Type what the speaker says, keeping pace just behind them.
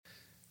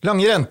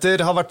Lange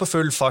renter har vært på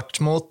full fart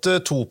mot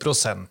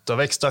 2%, og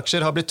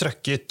vekstaksjer har blitt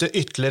trøkket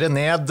ytterligere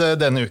ned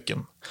denne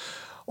uken.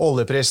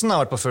 Oljeprisen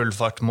har vært på full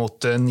fart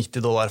mot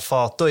 $90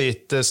 fatet og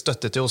gitt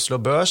støtte til Oslo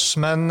Børs,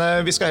 men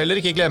vi skal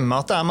heller ikke glemme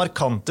at det er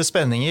markante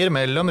spenninger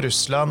mellom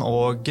Russland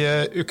og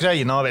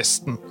Ukraina og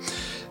Vesten.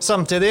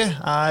 Samtidig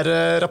er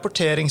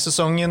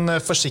rapporteringssesongen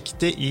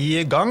forsiktig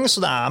i gang,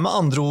 så det er med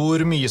andre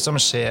ord mye som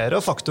skjer,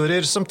 og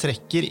faktorer som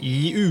trekker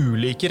i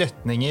ulike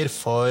retninger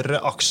for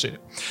aksjer.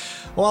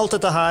 Og alt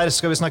dette her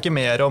skal vi snakke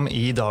mer om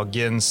i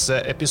dagens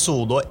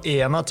episode, og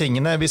en av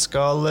tingene vi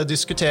skal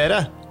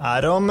diskutere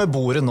er om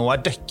bordet nå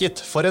er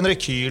dekket for en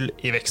rekyl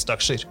i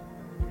vekstaksjer.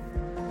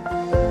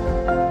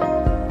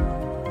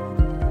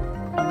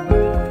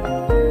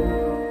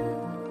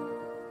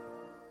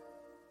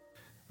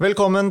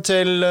 Velkommen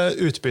til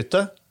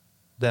Utbytte,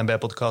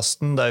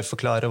 DNB-podcasten der vi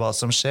forklarer hva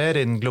som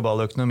skjer innen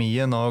global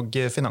økonomien og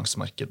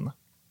finansmarkedene.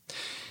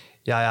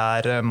 Jeg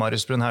er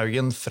Marius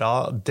Brunhaugen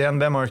fra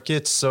DNB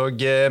Markets, og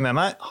med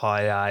meg har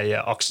jeg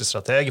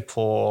aksjestrateg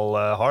Paul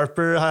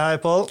Harper. Hei,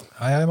 Paul.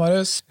 Hei,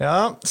 Marius.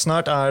 Ja,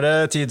 snart er det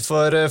tid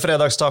for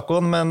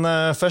fredagstacoen, men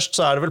først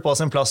så er det vel på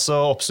sin plass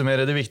å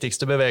oppsummere de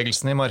viktigste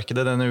bevegelsene i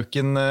markedet denne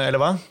uken, eller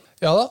hva?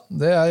 Ja da,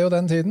 det er jo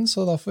den tiden,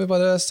 så da får vi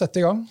bare sette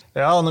i gang.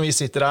 Ja, og når vi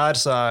sitter her,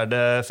 så er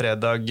det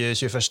fredag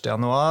 21.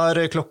 januar.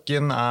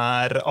 Klokken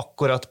er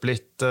akkurat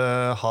blitt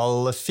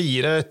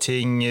 3:30.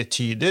 Ting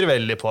tyder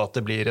veldig på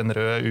at det blir en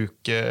rød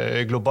uke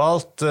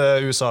globalt.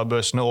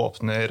 USA-børsene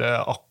åpner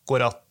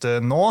akkurat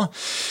nå.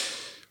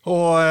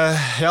 Og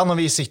ja, når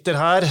vi sitter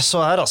her,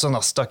 så er altså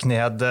Nasdaq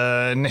ned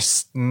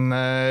nesten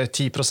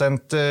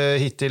 10%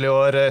 hittil i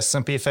år,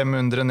 S&P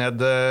 500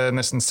 ned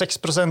nesten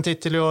 6%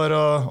 hittil i år,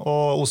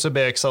 og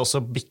OCBX har også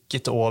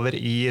bikket over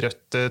i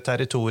rødt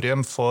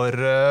territorium for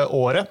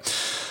året.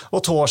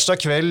 Og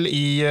torsdag kveld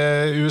i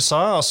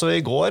USA, altså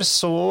i går,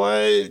 så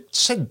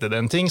skjedde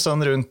det en ting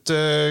sånn rundt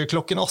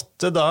klokken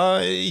 8. Da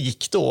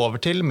gikk det over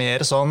til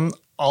mer sånn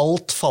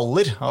alt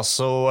faller,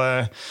 altså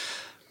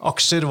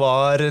aksjer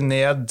var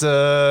ned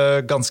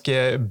ganske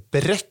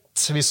bredt.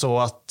 Vi så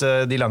at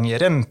de lange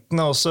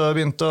rentene også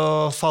begynte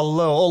å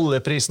falle, og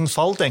oljeprisen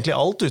falt. Egentlig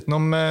alt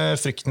utenom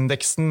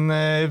fryktindeksen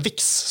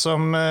VIX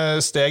som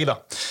steg da.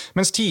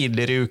 Mens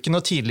tidligere i uken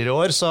og tidligere i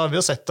år så har vi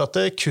jo sett at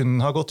det kun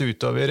har gått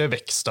utover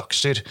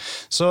vekstaksjer.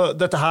 Så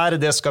dette her,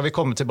 det skal vi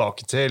komme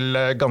tilbake til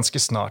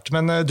ganske snart.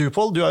 Men du,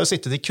 Paul, du har jo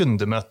sittet i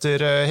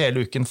kundemøter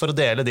hele uken for å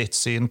dele ditt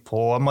syn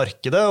på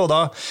markedet, og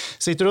da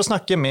sitter du og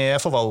snakker med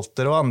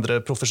forvaltere og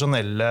andre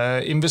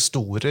profesjonelle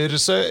investorer.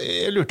 Så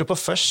jeg lurte på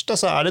først,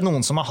 altså, er det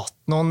noen som har hatt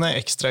noen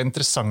ekstra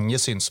interessante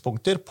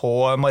synspunkter på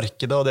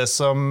markedet og det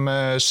som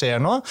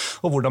skjer nå,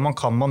 og hvordan man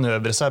kan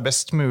manøvre seg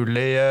best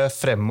mulig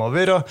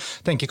fremover, og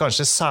tenker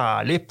kanskje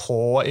særlig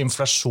på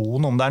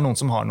inflasjon, om det er noen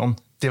som har noen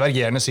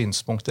divergerende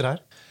synspunkter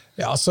her?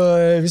 Ja, så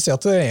vi ser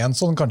at en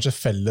sånn kanskje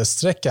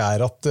fellestrekk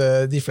er at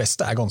de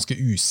fleste er ganske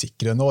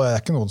usikre nå. Det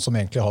er ikke noen som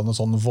egentlig har noen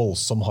sånn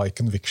voldsom high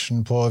conviction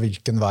på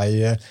hvilken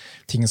vei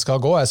ting skal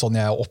gå. Det er sånn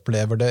jeg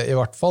opplever det i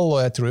hvert fall, og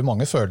jeg tror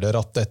mange føler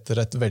at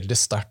etter et veldig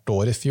sterkt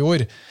år i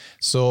fjor,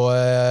 så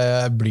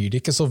blir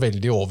det ikke så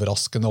veldig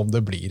overraskende om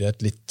det blir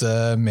et litt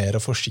mer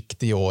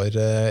forsiktig år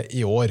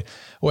i år.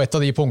 Og et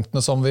av de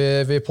punktene som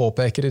vi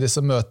påpeker i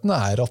disse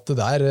møtene er at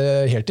det er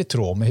helt i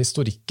tråd med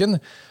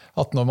historikken,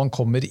 at når man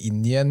kommer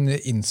inn i en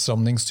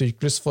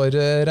innstramningssyklus for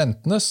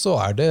rentene, så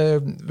er det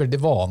veldig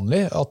vanlig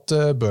at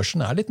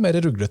børsen er litt mer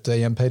ruglete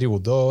i en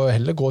periode og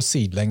heller går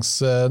sidelengs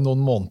noen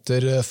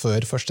måneder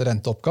før første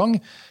renteoppgang.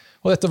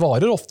 Og dette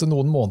varer ofte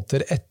noen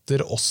måneder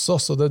etter også,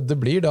 så det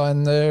blir da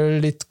en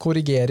litt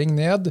korrigering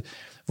ned.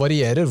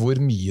 Varierer hvor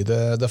mye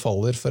det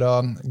faller fra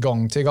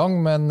gang til gang,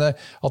 men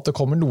at det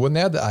kommer noe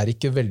ned er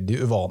ikke veldig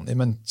uvanlig.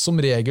 Men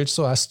som regel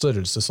så er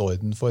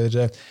størrelsesorden for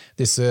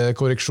disse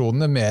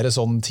korreksjonene mer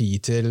sånn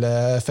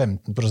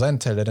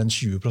 10-15% heller enn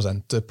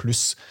 20%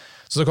 pluss.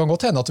 Så det kan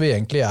godt hende at vi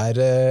egentlig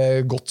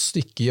er godt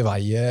stykke i vei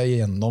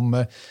gjennom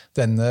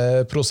denne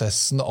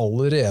prosessen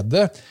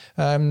allerede.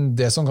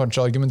 Det som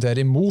kanskje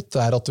argumenterer imot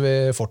er at vi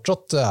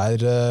fortsatt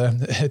er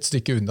et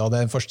stykke unna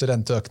den første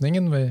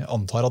renteøkningen. Vi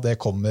antar at det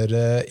kommer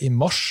i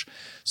mars.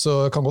 Så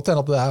det kan godt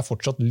hende at det er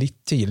fortsatt litt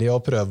tidlig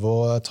å prøve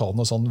å ta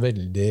noe sånn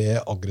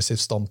veldig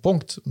aggressivt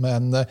standpunkt,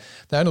 men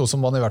det er noe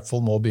som man i hvert fall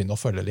må begynne å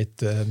følge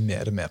litt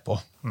mer med på.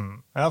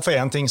 Ja, for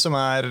en ting som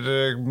er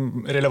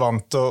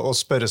relevant å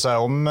spørre seg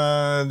om,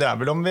 det er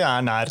vel om vi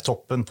er nær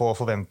toppen på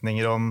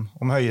forventninger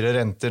om høyere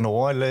renter nå,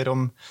 eller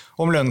om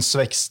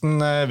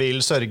lønnsveksten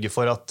vil sørge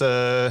for at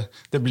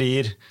det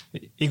blir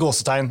i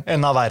gåsetegn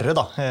enda verre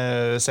da,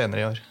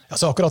 senere i år. Ja,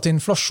 så akkurat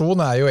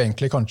inflasjon er jo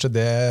egentlig kanskje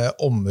det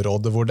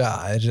området hvor det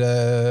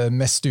er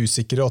mest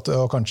usikre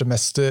og kanskje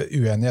mest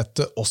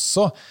uenighet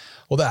også.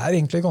 Og det er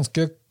egentlig et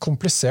ganske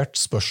komplisert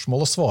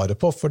spørsmål å svare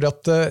på, fordi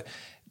at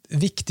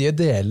viktige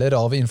deler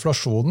av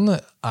inflasjonen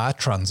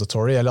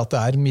transitory, eller at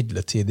det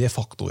midlertidige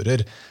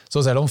faktorer.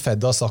 Så selv om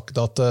Fed har sagt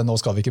at nå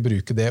skal vi ikke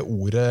bruke det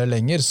ordet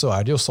lenger,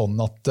 så det jo sånn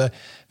at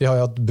vi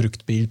har hatt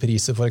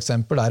bruktbilpriser for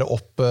eksempel,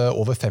 opp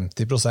over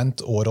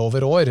 50% år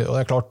over år, og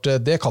det klart,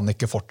 det kan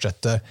ikke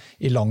fortsette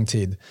i lang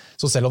tid.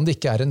 Så selv om det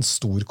ikke en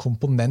stor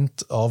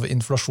komponent av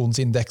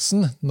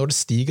inflasjonsindeksen, når det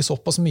stiger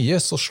såpass mye,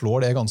 så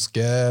slår det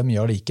ganske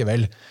mye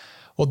allikevel.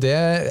 Og det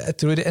jeg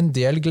tror en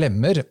del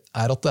glemmer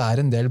at det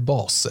en del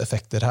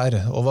baseeffekter her.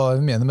 Og hva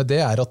vi mener med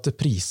det at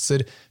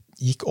priser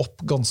gikk opp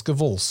ganske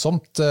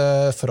voldsomt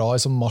fra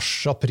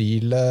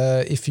mars-april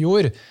i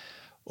fjor.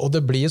 Og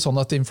det blir sånn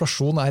at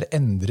inflasjon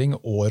endring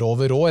år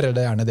over år, eller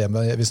det gjerne det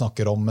vi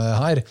snakker om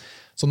her.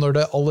 Så når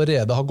det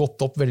allerede har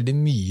gått opp veldig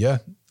mye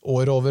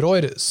år over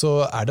år,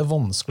 så det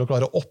vanskelig å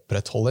klare å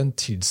opprettholde en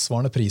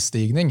tilsvarende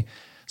prisstigning.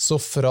 Så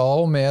fra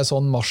og med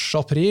sånn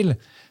mars-april,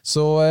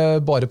 så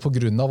bare på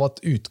grunn av at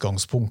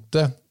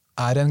utgangspunktet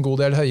en god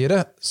del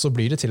høyere, så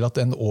blir det til at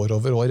den år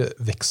over år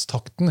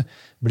veksttakten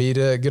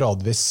blir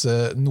gradvis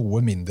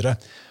noe mindre.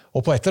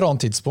 Og på et eller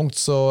annet tidspunkt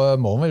så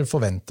må man vel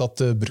forvente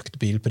at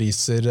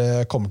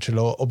bruktbilpriser kommer til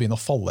å begynne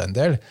å falle en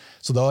del.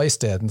 Så da i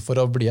stedet for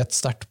å bli et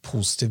sterkt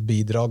positivt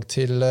bidrag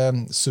til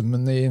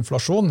summen i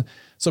inflasjon,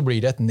 så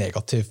blir det et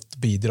negativt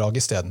bidrag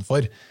i stedet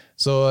for.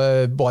 Så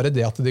bare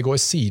det at det går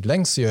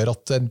sidelengs gjør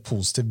at en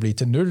positiv blir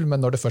til null, men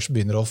når det først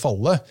begynner å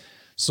falle,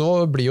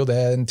 så blir jo det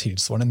en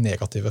tilsvarende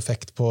negativ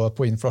effekt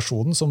på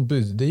inflasjonen, som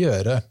burde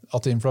gjøre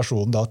at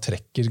inflasjonen da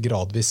trekker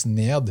gradvis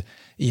ned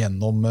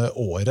gjennom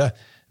året,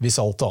 hvis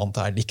alt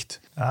annet likt.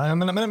 Ja,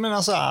 men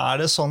altså,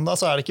 det sånn da,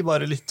 så det ikke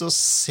bare litt å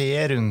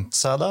se rundt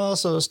seg da?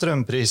 Altså,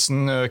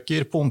 strømprisen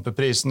øker,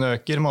 pumpeprisen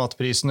øker,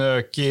 matprisen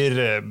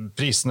øker,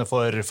 prisene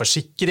for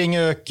forsikring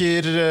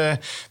øker,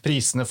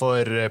 prisene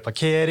for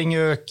parkering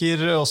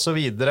øker, og så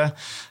videre.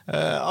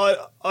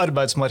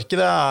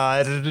 Arbeidsmarkedet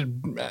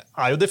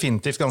jo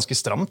definitivt ganske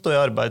stramt, og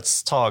i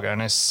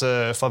arbeidstagernes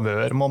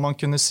favør, må man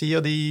kunne si,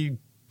 og de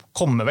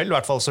kommer vel i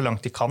hvert fall så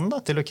langt de kan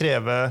da, til å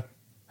kreve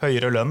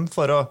høyere lønn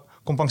for å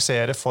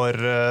kompensere for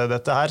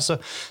dette her. Så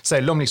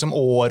selv om liksom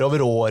år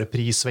over år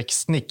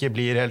prisveksten ikke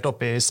blir helt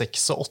oppe i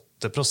 6 og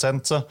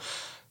 8%,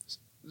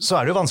 så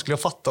det jo vanskelig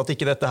å fatte at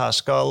ikke dette her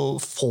skal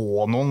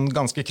få noen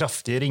ganske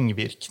kraftige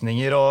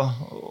ringvirkninger,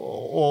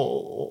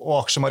 og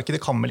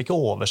aksjemarkedet kan vel ikke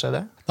overse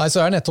det? Nei, så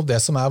det nettopp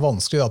det som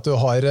vanskelig, at du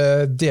har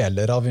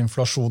deler av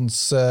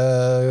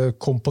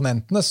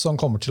inflasjonskomponentene som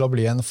kommer til å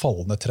bli en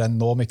fallende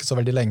trend nå om ikke så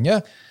veldig lenge.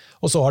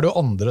 Og så har du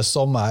andre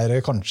som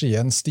kanskje i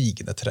en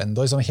stigende trend.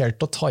 Og liksom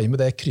helt å time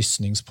det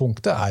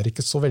krysningspunktet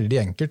ikke så veldig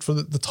enkelt, for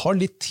det tar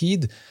litt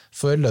tid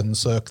før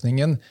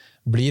lønnsøkningen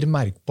blir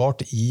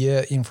merkbart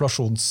i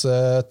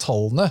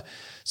inflasjonstallene.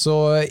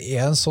 Så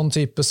en sånn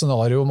type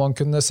scenario man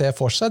kunne se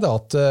for seg,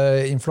 at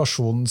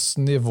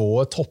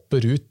inflasjonsnivået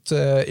topper ut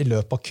i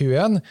løpet av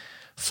Q1,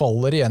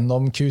 faller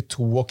igjennom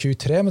Q2 og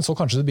Q3, men så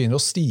kanskje det begynner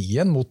å stige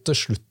igjen mot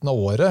slutten av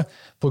året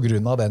på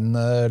grunn av den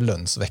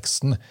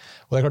lønnsveksten.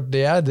 Og det klart,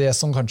 det det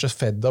som kanskje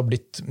Fed har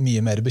blitt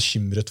mye mer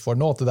bekymret for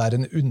nå, at det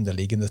en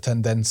underliggende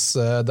tendens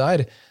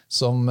der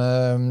som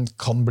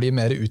kan bli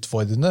mer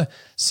utfordrende,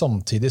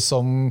 samtidig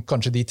som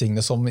kanskje de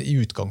tingene som i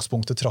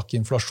utgangspunktet trakk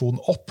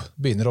inflasjon opp,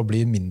 begynner å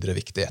bli mindre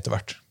viktige etter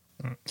hvert.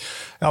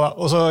 Ja da,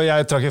 og så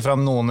jeg trakk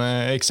frem noen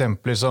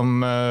eksempler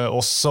som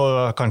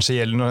også kanskje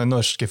gjelder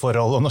norske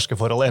forhold, og norske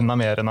forhold enda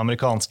mer enn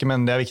amerikanske,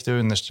 men det viktig å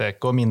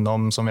understreke og minne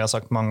om, som vi har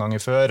sagt mange ganger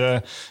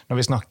før, når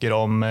vi snakker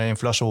om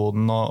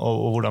inflasjonen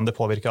og hvordan det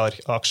påvirker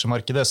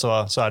aksjemarkedet,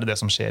 så det det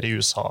som skjer i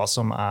USA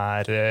som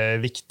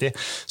viktig.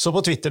 Så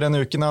på Twitter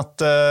denne uken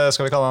at,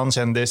 skal vi kalle han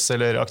kjendis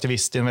eller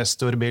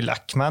aktivistinvestor Bill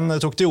Ackman,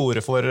 tok til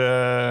orde for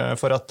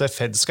at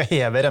Fed skal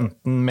heve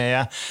renten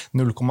med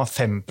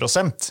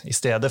 0,5% i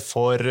stedet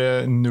for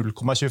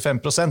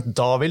 0,25%.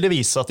 Da vil det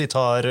vise at de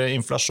tar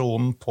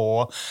inflasjonen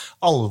på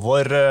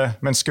alvor,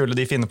 men skulle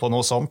de finne på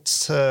noe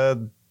sånt,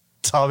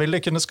 da vil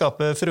det kunne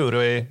skape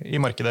furore i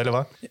markedet, eller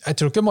hva? Jeg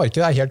tror ikke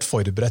markedet helt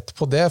forberedt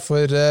på det,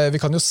 for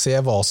vi kan jo se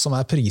hva som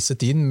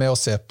priset inn med å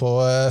se på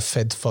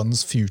Fed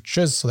Funds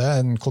Futures, så det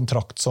en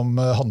kontrakt som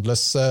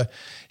handles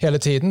hele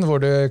tiden,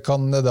 hvor du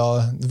kan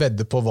da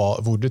vedde på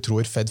hvor du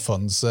tror Fed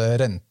Funds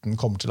renten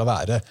kommer til å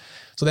være.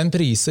 Så den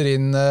priser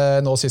inn,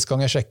 nå sist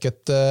gang jeg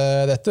sjekket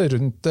dette,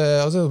 rundt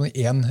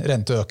en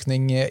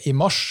renteøkning i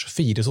mars,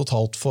 4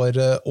 totalt for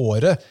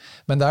året,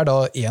 men det da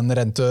en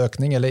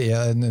renteøkning,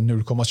 eller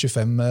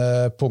 0,25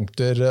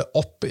 punkter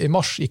opp i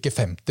mars, ikke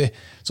 50.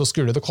 Så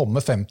skulle det komme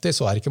 50,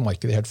 så ikke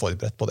markedet helt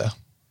forberedt på det.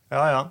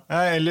 Ja.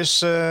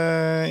 Ellers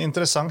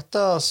interessant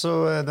da,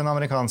 altså, den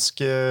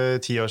amerikanske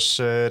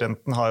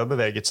 10-årsrenten har jo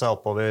beveget seg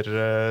oppover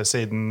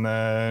siden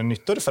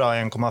nyttår fra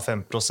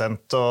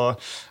 1,5% og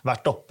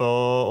vært oppe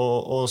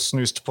og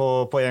snust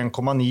på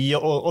 1,9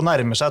 og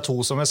nærmer seg 2,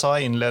 som jeg sa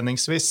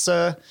innledningsvis.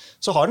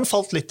 Så har den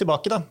falt litt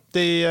tilbake da,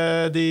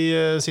 de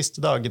siste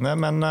dagene,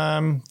 men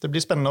det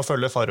blir spennende å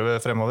følge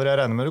fremover.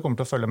 Jeg regner med du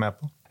kommer til å følge med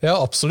på. Ja,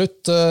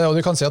 absolutt. Og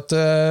du kan si at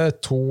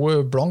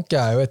 2 blank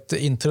er jo et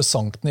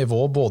interessant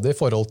nivå, både i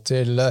forhold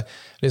til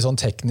litt sånn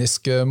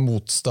teknisk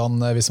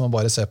motstand, hvis man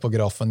bare ser på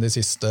grafen de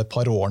siste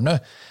par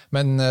årene.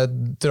 Men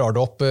drar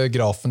du opp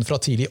grafen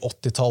fra tidlig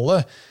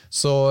 80-tallet,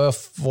 så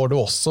får du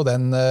også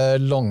den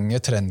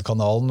lange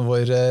trendkanalen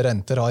hvor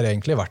renter har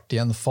egentlig vært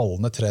i en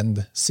fallende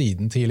trend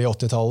siden tidlig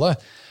 80-tallet.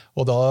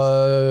 Og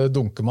da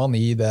dunker man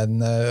i den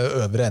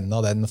øvre enden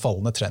av den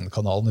fallende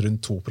trendkanalen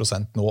rundt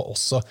 2% nå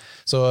også.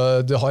 Så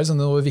du har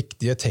sånne noen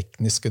viktige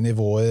tekniske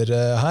nivåer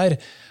her.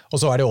 Og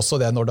så er det også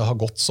det, når det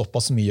har gått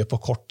såpass mye på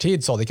kort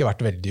tid, så hadde det ikke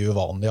vært veldig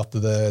uvanlig at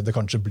det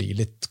kanskje blir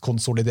litt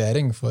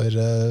konsolidering, for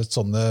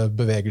sånne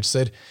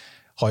bevegelser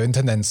har jo en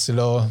tendens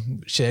til å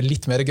skje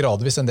litt mer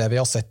gradvis enn det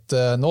vi har sett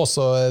nå,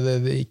 så det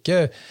er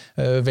ikke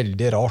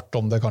veldig rart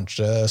om det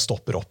kanskje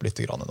stopper opp litt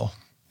grann nå.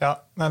 Ja,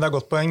 det er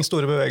godt poeng.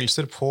 Store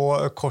bevegelser på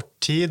kort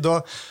tid.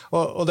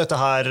 Og dette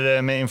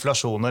her med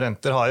inflasjon og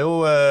renter har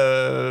jo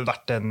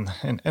vært en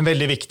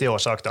veldig viktig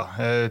årsak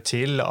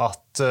til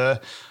at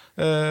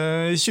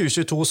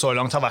 2022 så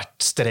langt har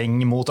vært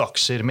streng mot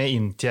aksjer med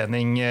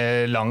inntjening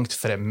langt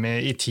frem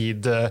i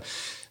tid.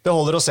 Det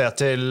holder å se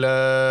til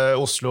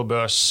Oslo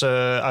Børs.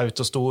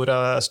 Autostore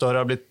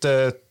har blitt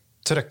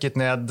trøkket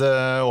ned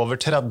over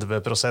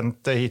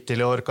 30%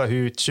 hittil i år,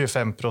 Kahoot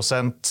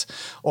 25%,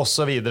 og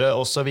så videre,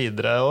 og så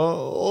videre.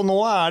 Og nå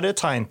er det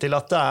tegn til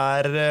at det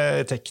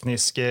er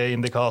tekniske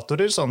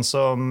indikatorer, sånn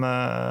som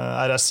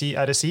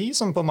RSI,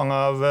 som på mange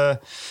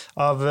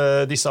av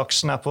disse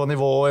aksjene er på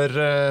nivåer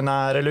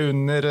nær eller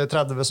under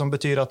 30, som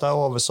betyr at det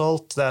er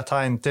oversolgt. Det er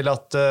tegn til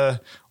at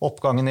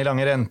oppgangen i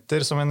lange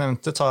renter, som jeg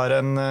nevnte, tar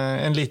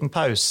en liten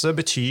pause.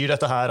 Betyr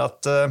dette her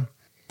at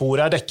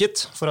bordet er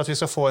dekket for at vi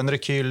skal få en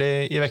rekyl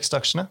i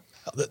vekstaksjene?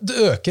 Ja, det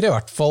øker i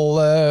hvert fall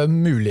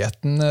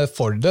muligheten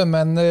for det,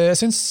 men jeg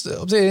synes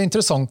det er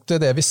interessant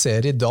det vi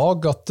ser i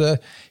dag, at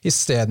i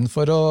stedet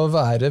for å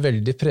være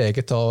veldig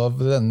preget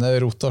av denne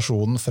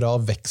rotasjonen fra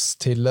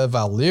vekst til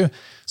value,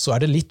 så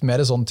er det litt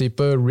mer sånn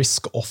type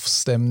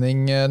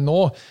risk-off-stemning nå.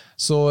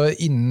 Så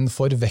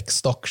innenfor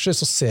vekstaksjer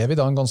så ser vi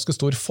da en ganske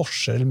stor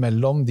forskjell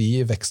mellom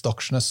de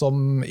vekstaksjene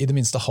som i det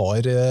minste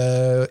har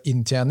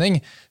inntjening,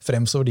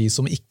 fremfor de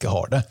som ikke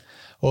har det.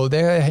 Og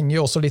det henger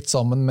jo også litt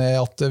sammen med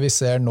at vi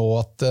ser nå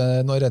at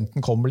når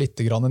renten kommer litt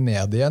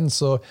ned igjen,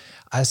 så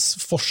er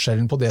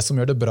forskjellen på det som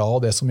gjør det bra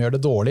og det som gjør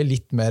det dårlig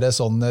litt mer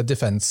sånn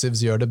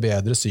defensives gjør det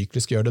bedre,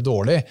 syklisk gjør det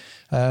dårlig,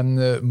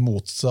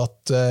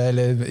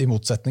 i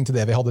motsetning til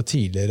det vi hadde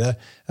tidligere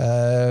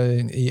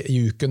i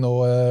uken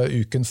og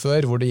uken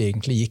før, hvor det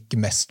egentlig gikk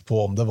mest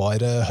på om det var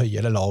høy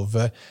eller lav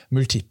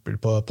multiple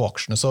på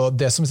aksjene. Så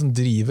det som liksom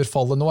driver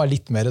fallet nå er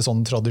litt mer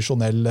sånn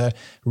tradisjonell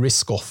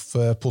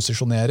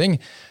risk-off-posisjonering.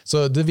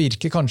 Så det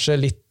virker kanskje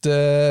litt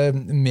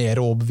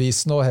mer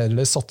overbevisende å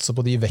heller satse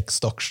på de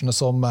vekstaksjene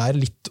som er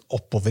litt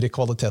oppover i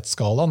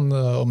kvalitetsskalaen,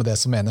 og med det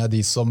så mener jeg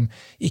de som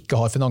ikke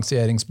har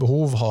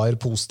finansieringsbehov, har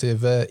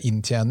positiv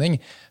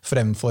inntjening,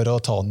 fremfor å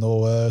ta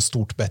noe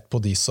stort bett på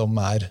de som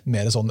er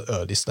mer sånn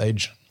early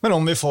stage. Men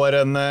om vi får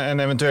en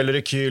eventuell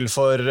rekyl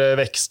for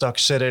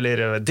vekstaksjer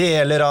eller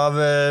deler av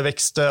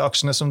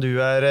vekstaksjene som du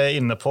er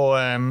inne på,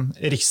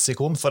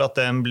 risikoen for at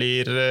den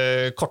blir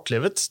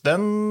kortlivet,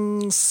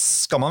 den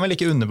skal man vel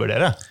ikke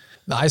undervurdere?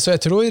 Nei, så jeg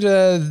tror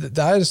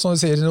det er som du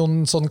sier,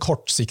 noen sånn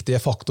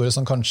kortsiktige faktorer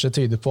som kanskje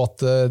tyder på at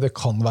det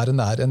kan være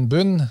nær en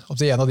bunn.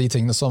 En av de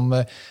tingene som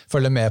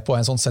følger med på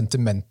en sånn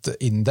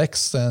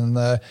sentimentindeks, en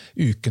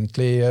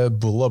ukentlig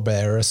Bull or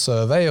Bear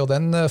survey, og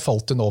den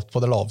falt nå opp på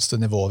det laveste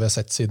nivået vi har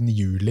sett siden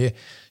juli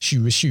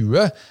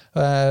 2020.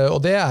 Og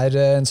det er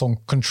en sånn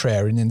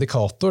contrarian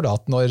indikator, da,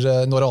 at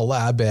når alle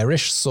er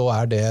bearish, så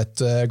er det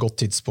et godt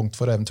tidspunkt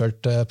for å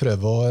eventuelt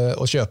prøve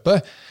å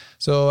kjøpe.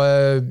 Så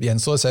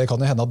Jens og ser kan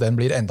det hende at den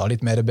blir enda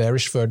litt mer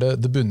bearish før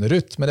det bunner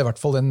ut, men i hvert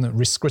fall den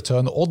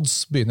risk-return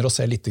odds begynner å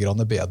se litt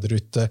bedre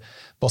ut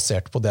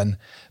basert på den.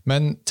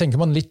 Men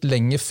tenker man litt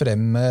lenger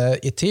frem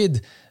i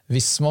tid,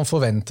 hvis man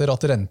forventer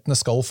at rentene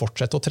skal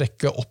fortsette å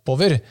trekke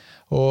oppover,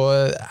 og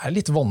det er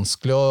litt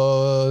vanskelig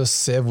å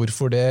se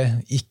hvorfor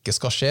det ikke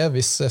skal skje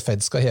hvis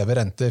Fed skal heve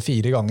rente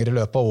 4 ganger i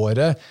løpet av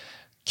året,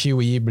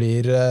 QE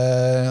blir,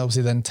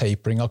 den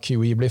tapering av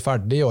QE blir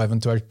ferdig, og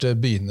eventuelt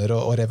begynner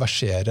å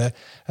reversere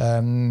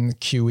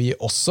QE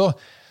også.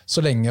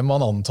 Så lenge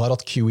man antar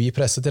at QE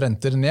presset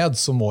renter ned,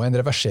 så må en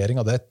reversering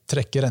av det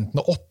trekke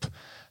rentene opp.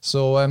 Så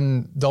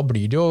da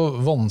blir det jo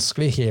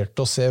vanskelig helt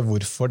å se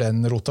hvorfor den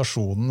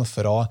rotasjonen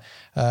fra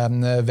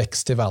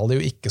vekst til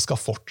value ikke skal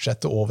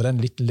fortsette over en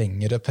litt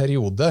lengre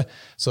periode.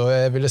 Så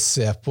jeg ville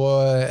se på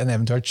en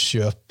eventuelt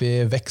kjøp i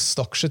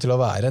vekstaksjer til å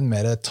være en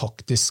mer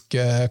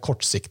taktisk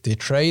kortsiktig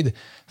trade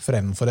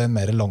fremfor en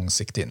mer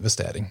langsiktig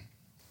investering.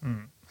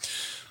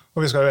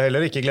 Og vi skal jo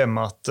heller ikke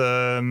glemme at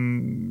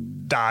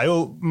det er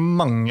jo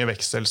mange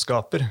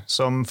vekstselskaper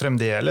som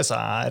fremdeles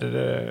er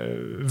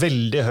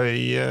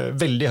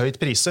veldig høyt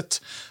priset.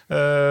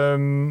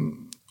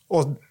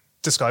 Og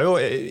det skal jo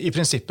i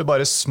prinsippet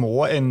bare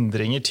små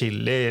endringer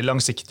til i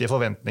langsiktige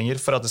forventninger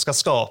for at det skal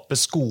skape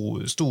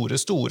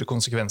store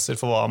konsekvenser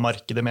for hva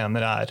markedet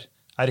mener er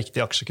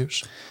riktig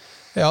aksjekurs.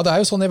 Ja, det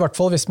jo sånn i hvert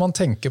fall hvis man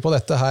tenker på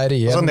dette her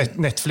igjen. Altså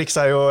Netflix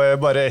jo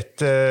bare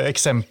et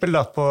eksempel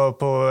da,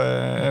 på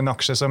en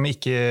aksje som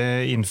ikke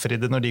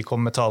innfridde når de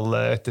kom med tall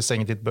etter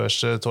stengetid børs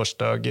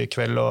torsdag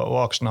kveld,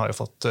 og aksjen har jo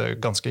fått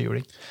ganske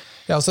juling.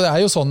 Ja, så det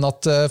jo sånn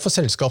at for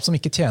selskap som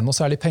ikke tjener noe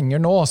særlig penger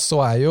nå,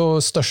 så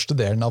jo største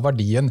delen av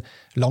verdien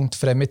langt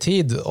frem i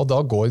tid, og da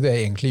går det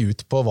egentlig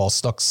ut på hva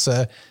slags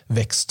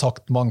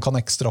veksttakt man kan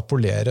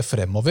ekstrapolere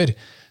fremover.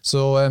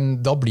 Så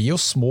da blir jo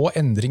små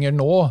endringer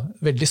nå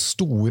veldig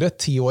store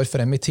 10 år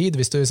frem i tid,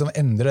 hvis du liksom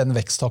endrer den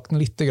veksttakten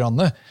litt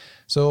grann.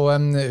 Så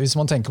hvis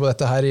man tenker på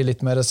dette her i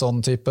litt mer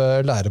sånn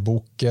type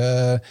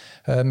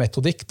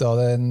lærebokmetodikk, da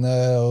den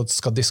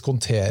skal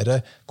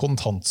diskontere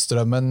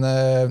kontantstrømmen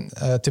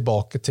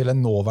tilbake til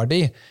en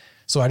nåverdi,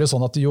 så det jo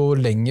sånn at jo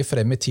lenger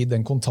frem i tid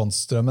den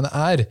kontantstrømmen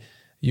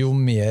jo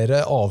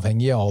mer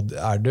avhengig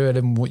du,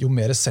 eller jo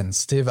mer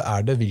sensitiv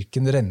det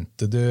hvilken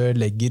rente du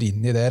legger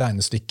inn i det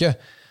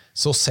regnestykket.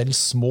 Så selv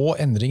små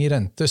endringer i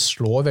rente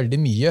slår veldig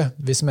mye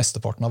hvis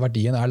mesteparten av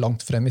verdien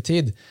langt frem i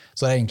tid.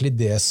 Så det egentlig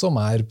det som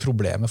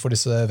problemet for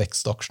disse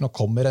vekstaksjene.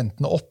 Kommer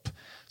rentene opp,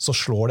 så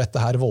slår dette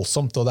her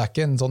voldsomt. Og det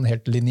ikke en sånn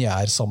helt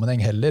lineær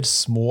sammenheng heller.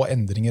 Små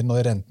endringer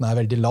når renten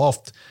veldig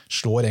lavt,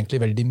 slår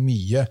egentlig veldig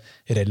mye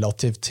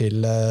relativt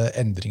til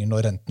endringer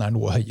når renten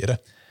noe høyere.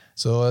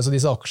 Så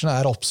disse aksjene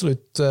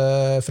absolutt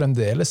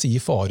fremdeles i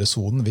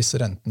faresonen hvis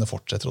rentene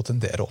fortsetter å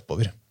tendere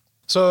oppover.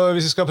 Så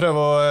hvis vi skal prøve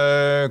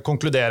å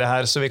konkludere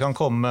her, så vi kan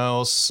komme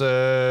oss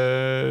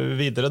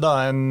videre,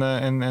 da,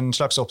 en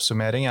slags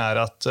oppsummering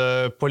at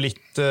på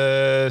litt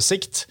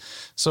sikt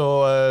så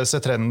ser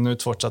trenden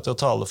ut fortsatt til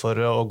å tale for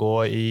å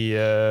gå i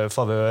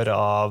favør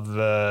av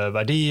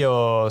verdi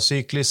og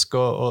syklisk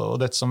og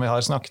dette som vi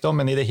har snakket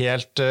om, men i det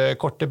helt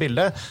korte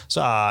bildet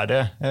så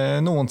det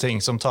noen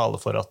ting som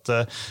taler for at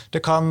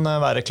det kan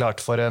være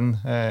klart for en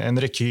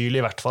rekyl,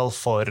 i hvert fall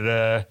for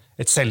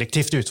et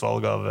selektivt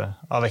utvalg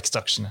av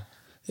vekstaksjene.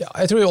 Ja,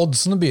 jeg tror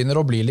oddsene begynner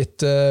å bli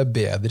litt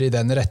bedre i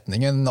den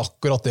retningen.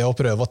 Akkurat det å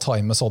prøve å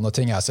time sånne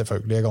ting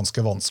selvfølgelig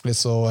ganske vanskelig,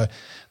 så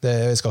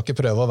vi skal ikke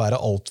prøve å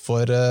være alt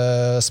for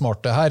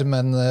smarte her,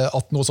 men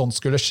at noe sånt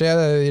skulle skje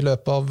i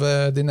løpet av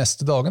de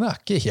neste dagene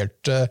ikke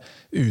helt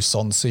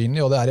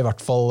usannsynlig, og det i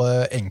hvert fall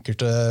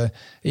enkelte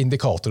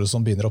indikatorer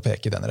som begynner å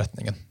peke i den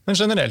retningen. Men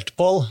generelt,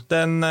 Paul,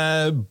 den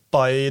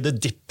buy the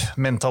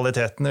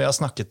dip-mentaliteten vi har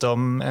snakket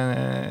om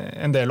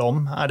en del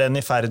om, den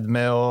i ferd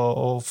med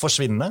å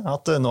forsvinne?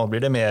 At nå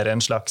blir det mer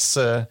en slags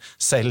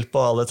selv på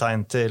alle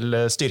tegn til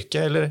styrke,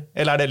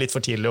 eller det litt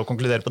for tidlig å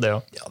konkludere på det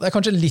også? Ja, det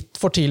kanskje litt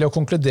for tidlig å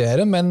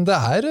konkludere, men det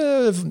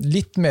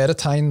litt mer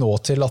tegn nå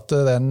til at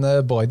den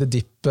buy the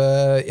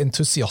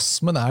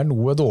dip-entusiasmen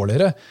noe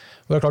dårligere.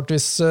 Og det klart,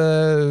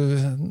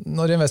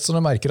 når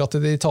investorene merker at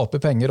de taper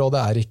penger, og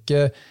det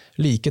ikke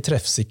like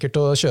treffsikkert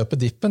å kjøpe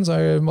dippen,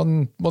 så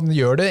man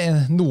gjør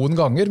det noen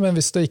ganger, men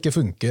hvis det ikke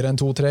funker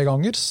 2-3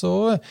 ganger,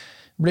 så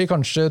blir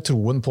kanskje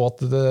troen på at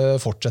det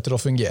fortsetter å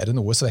fungere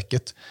noe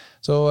svekket.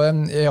 Så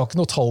jeg har ikke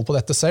noe tall på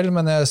dette selv,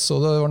 men jeg så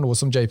det var noe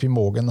som JP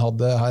Morgan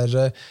hadde her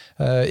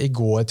i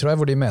går, tror jeg,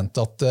 hvor de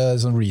mente at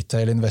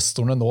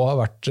retail-investorene nå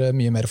har vært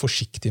mye mer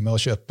forsiktige med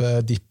å kjøpe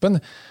dippen,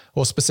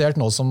 og spesielt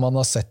nå som man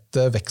har sett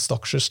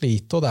vekstaksjer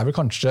slite, og det vel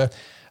kanskje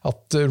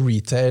at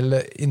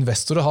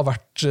retail-investorer har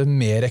vært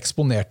mer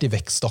eksponert i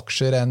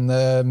vekstaksjer enn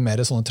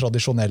mer sånne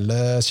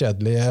tradisjonelle,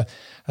 kjedelige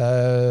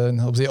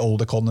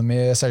old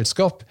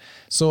economy-selskap,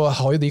 så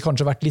har jo de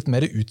kanskje vært litt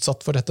mer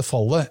utsatt for dette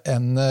fallet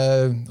enn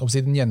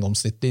den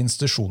gjennomsnittlige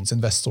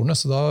institusjonsinvestorene,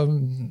 så da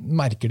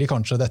merker de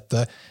kanskje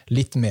dette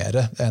litt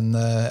mer enn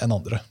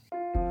andre.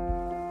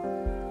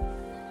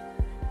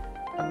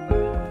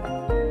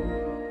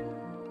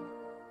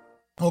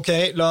 Ok,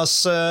 la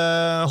oss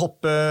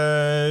hoppe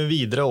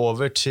videre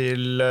over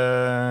til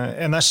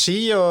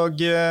energi, og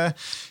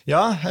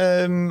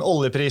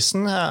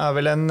oljeprisen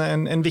vel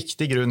en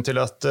viktig grunn til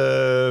at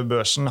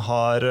børsen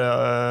har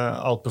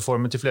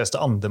outperformet de fleste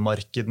andre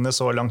markedene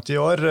så langt i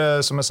år.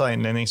 Som jeg sa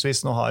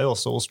innledningsvis, nå har jo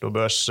også Oslo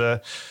Børs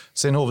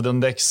sin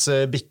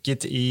hovedindeks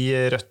bikket i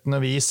rødt når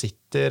vi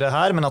sitter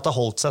her, men at det har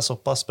holdt seg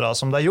såpass bra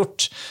som det har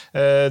gjort,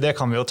 det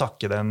kan vi jo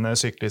takke den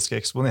sykliske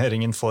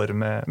eksponeringen for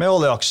med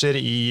oljeaksjer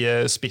i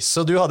spiss.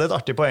 Og du hadde et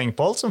artig poeng,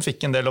 Paul, som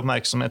fikk en del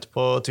oppmerksomhet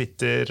på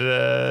Twitter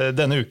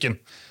denne uken.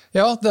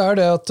 Ja, det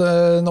det at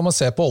når man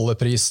ser på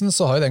oljeprisen,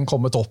 så har jo den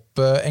kommet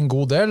opp en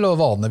god del, og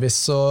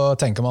vanligvis så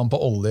tenker man på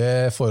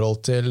olje i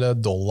forhold til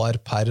dollar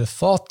per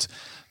fat.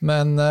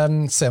 Men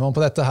ser man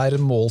på dette her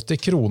målt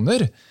i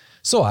kroner,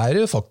 så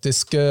jo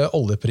faktisk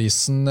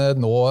oljeprisen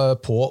nå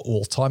på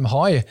all-time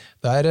high.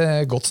 Det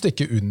et godt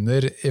stykke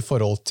under i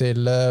forhold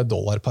til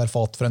dollar per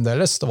fat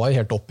fremdeles. Det var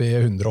helt opp i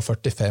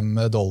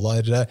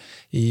 $145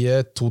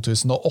 i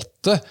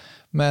 2008.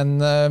 Men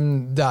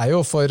det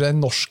jo for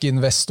en norsk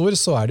investor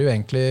så det jo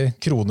egentlig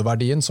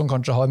kroneverdien som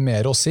kanskje har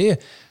mer å si.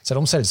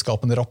 Selv om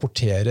selskapene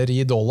rapporterer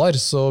i dollar,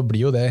 så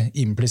blir jo det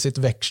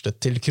implisitt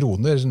vekslet til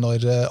kroner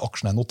når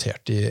aksjen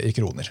notert i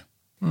kroner.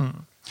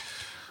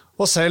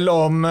 Og selv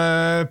om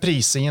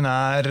prisingen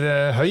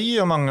høy,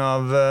 og mange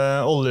av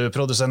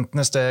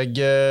oljeprodusentene steg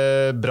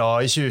bra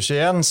i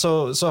 2021,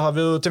 så har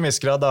vi jo til en viss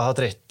grad hatt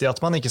rett i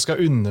at man ikke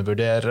skal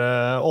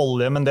undervurdere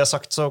olje. Men det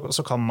sagt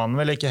så kan man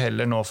vel ikke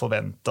heller nå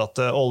forvente at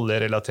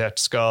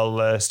oljerelatert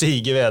skal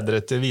stige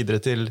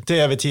videre til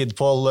evig tid,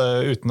 Pål,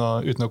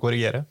 uten å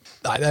korrigere.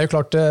 Nei, det jo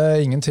klart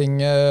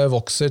ingenting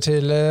vokser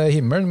til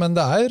himmelen, men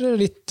det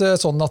litt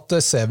sånn at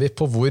ser vi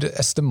på hvor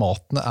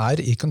estimatene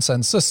i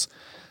konsensus,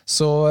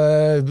 så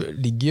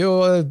ligger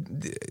jo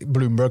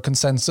Bloomberg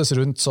konsensus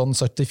rundt sånn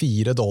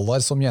 $74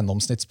 som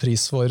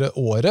gjennomsnittspris for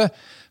året,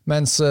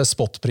 mens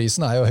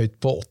spotprisen jo høyt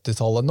på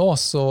 80-tallet nå,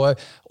 så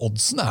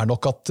oddsen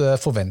nok at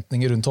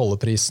forventninger rundt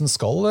oljeprisen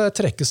skal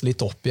trekkes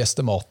litt opp i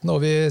estimatene,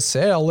 og vi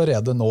ser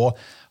allerede nå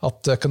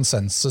at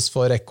konsensus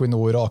for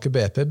Equinor og Aker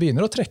BP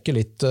begynner å trekke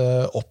litt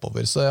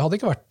oppover. Så jeg hadde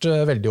ikke vært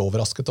veldig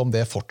overrasket om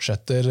det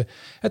fortsetter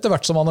etter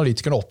hvert som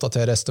analytikerne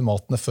oppdaterer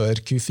estimatene før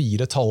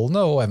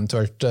Q4-tallene, og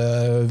eventuelt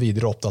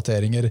videre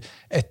oppdateringer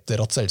etter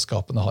at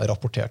selskapene har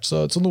rapportert.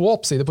 Så noe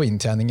oppside på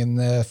inntjeningen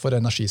for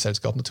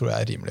energiselskapene tror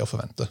jeg rimelig å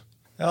forvente.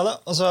 Ja da,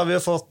 og så har vi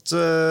jo fått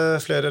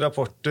flere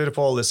rapporter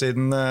på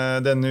oljesiden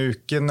denne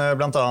uken,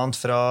 blant annet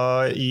fra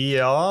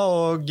IEA,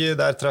 og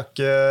der trakk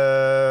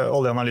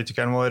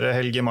oljeanalytikeren vår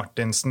Helge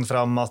Martinsen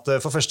fram at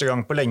for første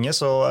gang på lenge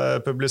så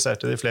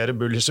publiserte de flere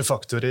bullishe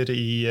faktorer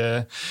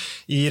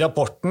i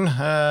rapporten,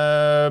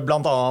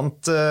 blant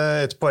annet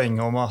et poeng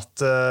om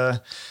at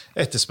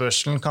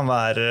etterspørselen kan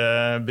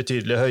være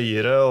betydelig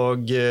høyere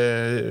og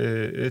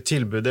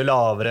tilbudet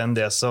lavere enn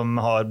det som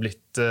har blitt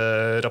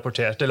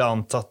rapportert eller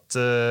antatt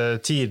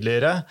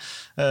tidligere.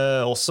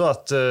 Også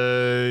at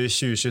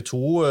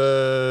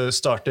 2022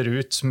 starter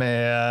ut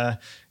med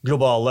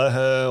globale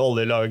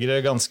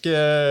oljelagre ganske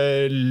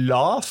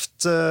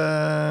lavt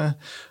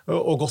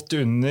og godt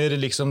under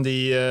liksom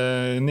de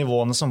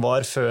nivåene som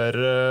var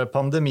før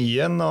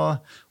pandemien, og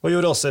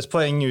gjorde også et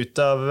poeng ut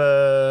av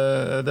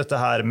dette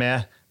her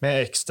med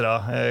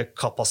ekstra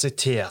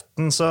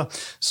kapasiteten. Så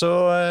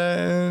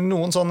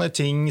noen sånne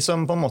ting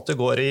som på en måte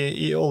går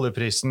i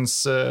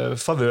oljeprisens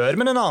favør.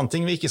 Men en annen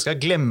ting vi ikke skal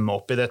glemme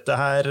opp i dette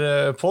her,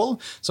 Pål,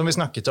 som vi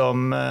snakket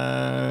om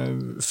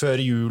før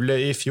jul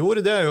i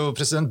fjor, det jo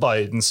president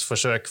Bidens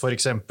forsøk for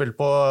eksempel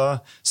på å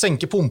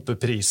senke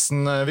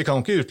pumpeprisen. Vi kan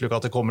jo ikke utelukke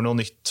at det kommer noe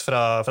nytt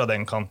fra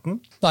den kanten.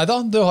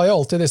 Neida, du har jo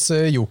alltid disse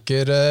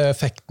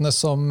joker-effektene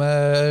som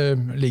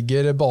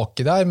ligger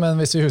baki der, men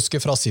hvis vi husker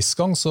fra sist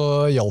gang,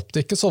 så hjalp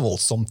det ikke så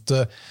voldsomt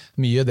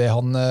mye det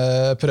han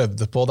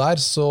prøvde på der,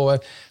 så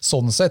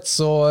sånn sett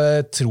så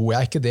tror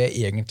jeg ikke det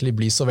egentlig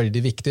blir så veldig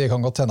viktig. Det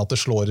kan godt hende at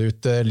det slår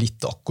ut litt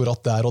akkurat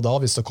der og da,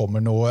 hvis det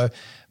kommer noen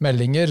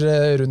meldinger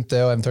rundt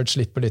det og eventuelt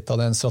slippe litt av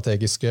den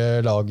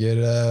strategiske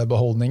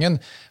lagerbeholdningen.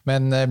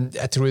 Men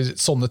jeg tror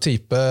sånne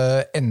type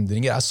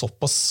endringer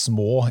såpass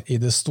små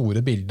i det store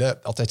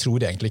bildet at jeg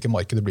tror egentlig ikke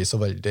markedet blir så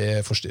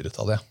veldig forstyrret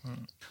av det.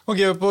 Og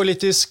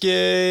geopolitisk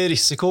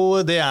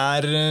risiko, det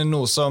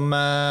noe som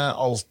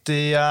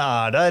alltid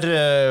der,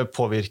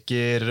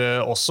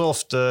 påvirker også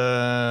ofte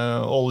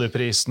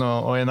oljeprisen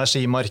og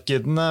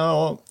energimarkedene,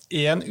 og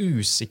en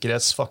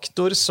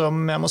usikkerhetsfaktor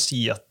som jeg må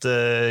si at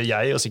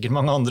jeg og sikkert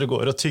mange andre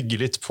går og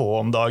tygger litt på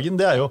om dagen,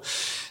 det jo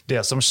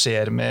det som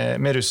skjer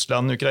med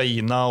Russland,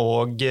 Ukraina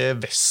og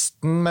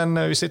Vesten. Men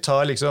hvis vi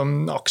tar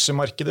liksom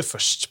aksjemarkedet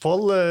først,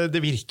 Pål, det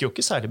virker jo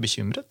ikke særlig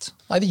bekymret.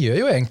 Nei, det gjør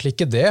jo egentlig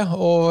ikke det,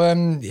 og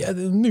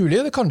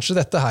mulig kanskje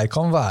dette her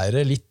kan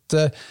være litt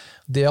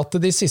det at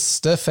de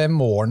siste 5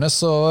 årene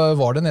så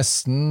var det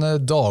nesten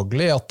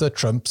daglig at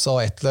Trump sa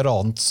et eller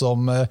annet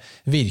som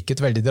virket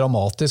veldig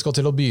dramatisk, og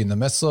til å begynne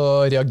med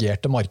så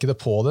reagerte markedet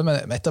på det,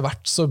 men etter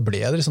hvert så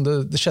ble det liksom,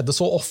 det skjedde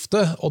så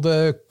ofte, og det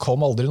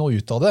kom aldri noe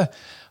ut av det,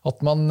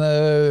 at man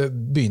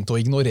begynte å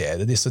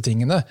ignorere disse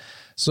tingene.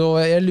 Så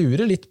jeg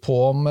lurer litt på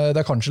om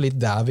det kanskje litt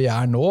der vi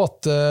nå,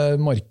 at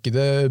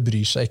markedet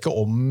bryr seg ikke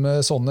om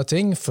sånne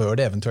ting før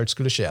det eventuelt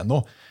skulle skje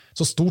noe.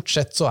 Så stort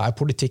sett så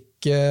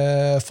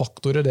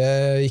politikkfaktorer det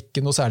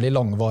ikke noe særlig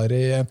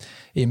langvarig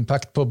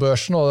impact på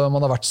børsen, og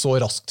man har vært så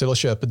rask til å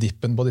kjøpe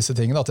dippen på disse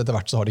tingene at etter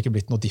hvert så har det ikke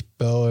blitt noe dipp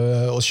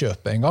å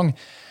kjøpe en gang.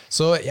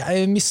 Så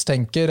jeg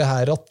mistenker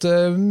her at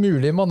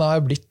mulig man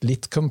blitt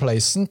litt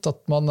complacent,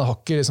 at man har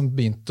ikke liksom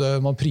begynt,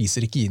 man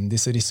priser ikke inn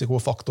disse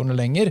risikofaktorene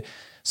lenger.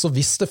 Så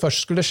hvis det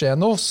først skulle skje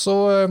noe,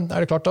 så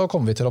det klart da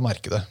kommer vi til å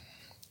merke det.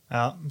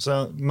 Ja,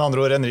 så med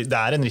andre ord, det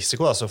en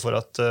risiko altså, for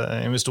at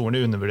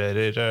investorene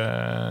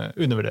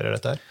undervurderer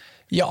dette her?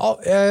 Ja,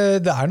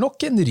 det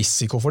nok en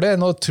risiko for det.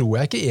 Nå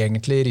tror jeg ikke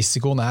egentlig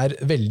risikoen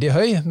veldig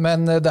høy,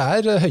 men det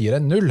høyere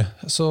enn 0.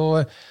 Så,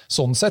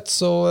 sånn sett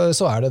så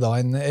det da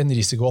en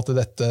risiko at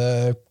dette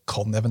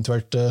kan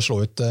eventuelt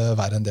slå ut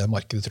verre enn det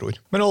markedet tror.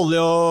 Men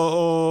olje-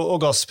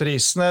 og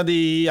gassprisene,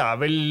 de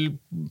vel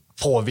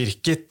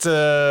påvirket.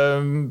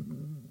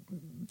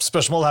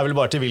 Spørsmålet vel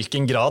bare til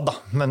hvilken grad, da.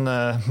 Men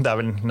det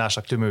vel nær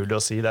sagt umulig å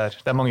si.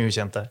 Det mange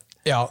ukjente her.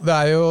 Ja, det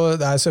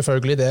er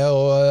selvfølgelig det,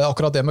 og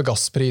akkurat det med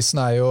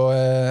gassprisen er jo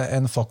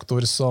en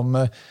faktor som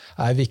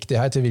er viktig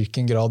her, til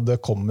hvilken grad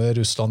kommer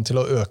Russland til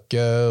å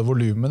øke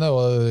volumene,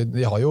 og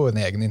de har jo en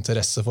egen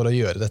interesse for å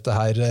gjøre dette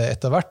her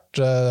etter hvert.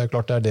 Det er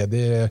klart det er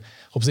det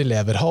de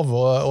lever av,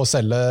 å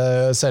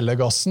selge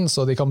gassen,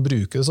 så de kan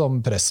bruke det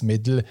som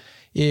pressmiddel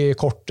i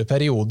korte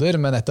perioder,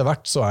 men etter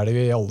hvert så er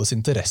det i alles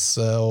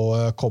interesse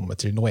å komme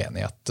til noe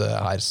enighet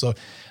her. Så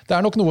det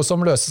er nok noe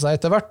som løser seg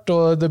etter hvert,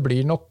 og det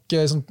blir nok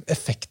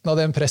effekten av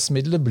den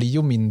pressmiddelet blir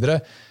jo mindre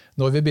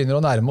når vi begynner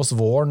å nærme oss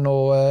våren,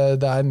 og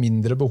det er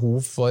mindre behov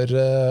for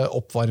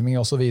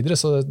oppvarming og så videre.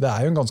 Så det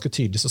er jo en ganske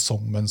tydelig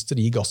sesongmønster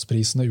i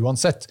gassprisene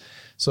uansett.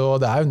 Så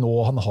det er jo nå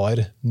han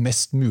har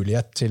mest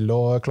mulighet til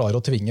å klare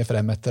å tvinge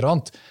frem et eller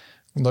annet.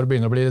 Når det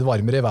begynner å bli litt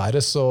varmere i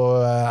været,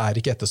 så er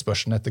ikke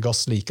etterspørselen etter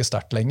gass like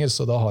sterkt lenger,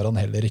 så da har han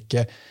heller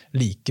ikke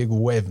like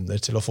gode evner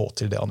til å få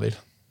til det han vil.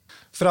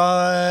 Fra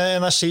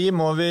energi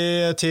må vi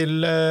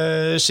til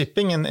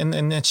shipping,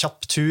 en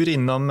kjapp tur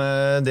innom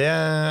det.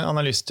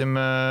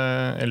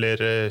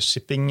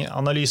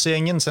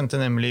 Shipping-analysegjengen sendte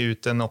nemlig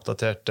ut en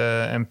oppdatert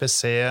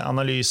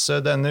MPC-analyse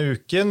denne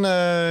uken.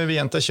 Vi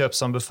gjentar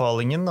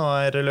kjøpsanbefalingen og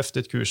er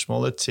løftet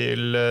kursmålet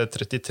til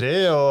 33,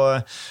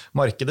 og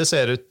markedet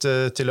ser ut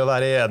til å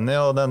være enig,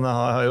 og den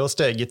har jo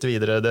steget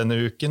videre denne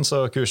uken,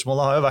 så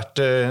kursmålet har jo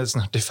vært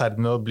snart i ferd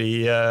med å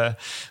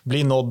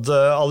bli nådd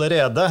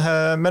allerede.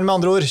 Men med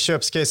andre ord,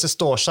 kjøpscaset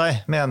står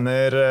seg,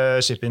 mener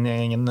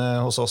shippinggjengen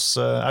hos oss.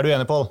 Er du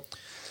enig, Pål?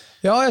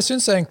 Ja, jeg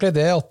synes egentlig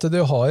det at du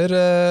har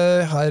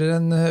her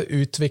en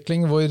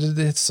utvikling hvor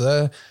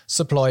disse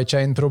supply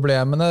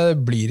chain-problemene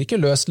blir ikke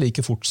løst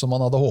like fort som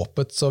man hadde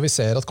håpet, så vi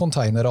ser at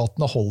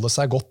containerratene holder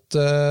seg godt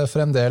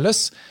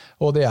fremdeles,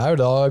 og det er jo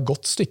da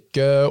godt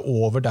stykke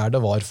over der det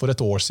var for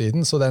et år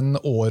siden, så den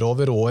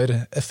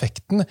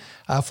år-over-år-effekten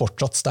er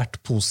fortsatt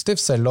sterkt positiv,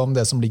 selv om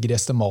det som ligger i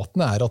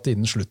estimatene er at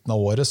innen slutten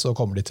av året så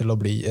kommer de til å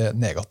bli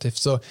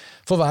negativt. Så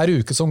for hver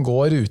uke som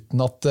går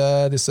uten at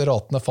disse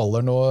ratene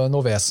faller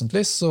noe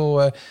vesentlig,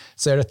 så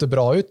ser dette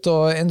bra ut,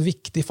 og en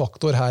viktig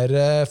faktor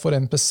her for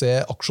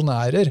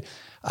MPC-aksjonærer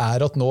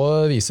er at nå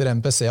viser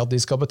MPC at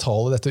de skal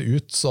betale dette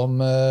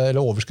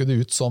eller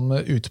overskuddet ut som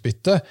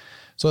utbytte.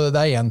 Så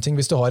det er en ting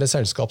hvis du har et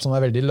selskap som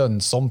er veldig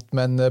lønnsomt,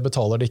 men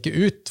betaler det ikke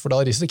ut, for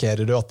da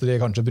risikerer du at de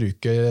kanskje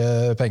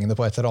bruker pengene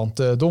på et eller annet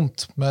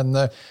dumt. Men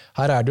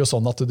her er det jo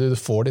sånn at du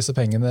får disse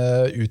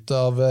pengene ut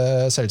av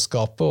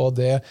selskapet,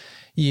 og det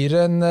gir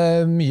en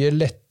mye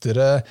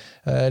lettere,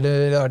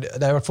 eller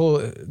det er i hvert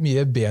fall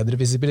mye bedre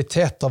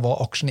visibilitet av hva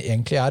aksjen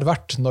egentlig er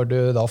verdt når du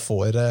da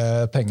får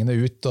pengene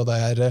ut, og det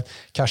er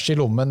cash i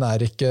lommen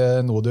er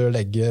ikke noe du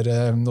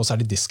legger noe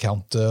særlig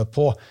discount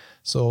på.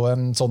 Så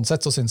sånn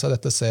sett så synes jeg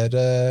dette ser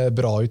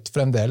bra ut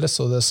fremdeles,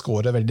 og det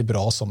scorer veldig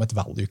bra som et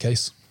value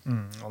case.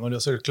 Og når du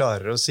også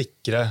klarer å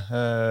sikre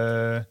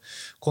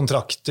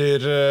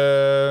kontrakter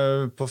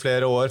på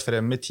flere år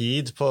frem i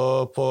tid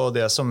på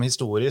det som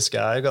historisk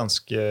er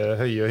ganske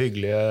høye og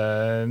hyggelige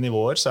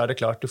nivåer, så er det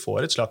klart du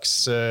får et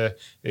slags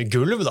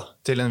gulv da,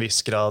 til en viss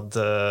grad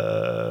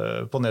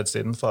på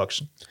nedsiden for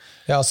aksjen.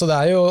 Ja, så det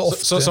er jo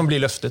ofte, som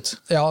blir løftet.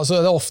 Ja, så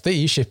det er ofte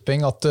i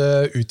shipping at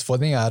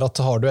utfordringen er at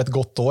har du et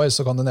godt år,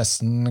 så kan du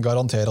nesten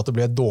garantere at det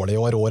blir et dårlig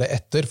år året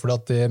etter, for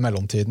at i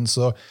mellomtiden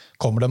så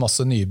kommer det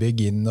masse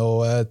nybygg inn,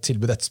 og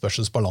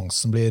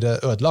tilbud-etterspørselsbalansen blir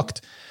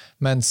ødelagt.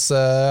 Mens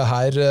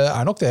her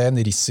er nok det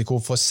en risiko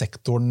for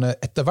sektoren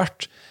etter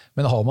hvert,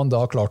 men har man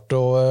da klart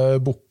å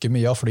booke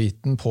mye av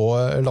flyten på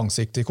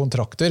langsiktige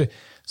kontrakter,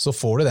 så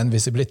får du den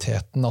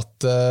visibiliteten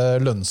at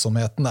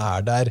lønnsomheten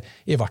er der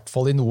i hvert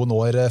fall i noen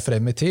år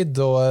frem i tid,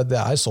 og det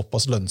er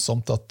såpass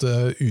lønnsomt at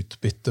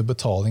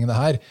utbyttebetalingene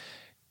her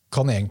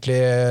kan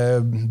egentlig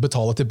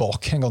betale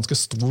tilbake en ganske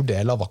stor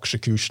del av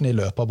aksjekursen i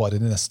løpet av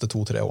bare de neste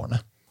 2-3 årene.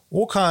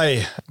 Ok,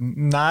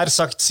 nær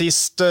sagt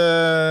sist,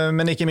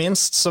 men ikke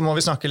minst, så må vi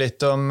snakke litt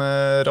om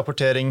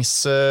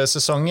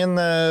rapporteringssesongen.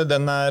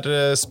 Den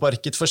er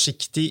sparket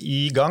forsiktig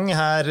i gang.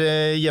 Her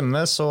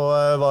hjemme så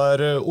var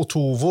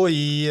Otovo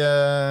i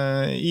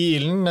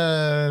ilden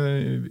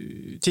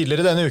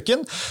tidligere denne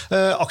uken.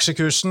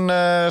 Aksjekursen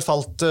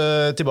falt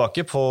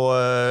tilbake på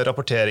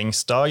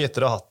rapporteringsdag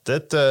etter å ha hatt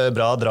et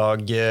bra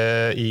drag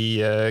i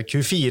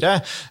Q4.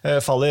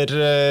 Faller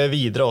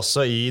videre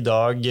også i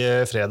dag,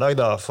 fredag,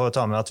 da, for å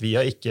ta med at vi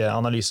har ikke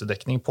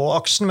analysedekning på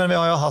aksjen, men vi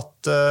har jo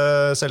hatt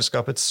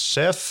selskapets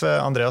sjef,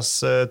 Andreas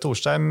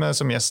Torsheim,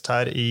 som gjest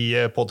her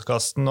i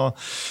podcasten og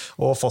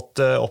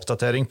fått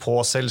oppdatering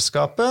på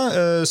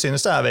selskapet.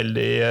 Synes det er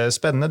veldig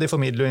spennende. De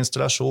formidler jo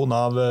installasjon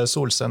av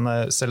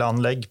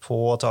solcelleanlegg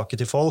på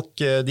taket til folk.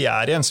 De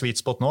er i en sweet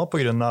spot nå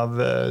på grunn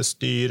av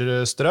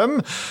styrstrøm,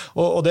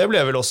 og det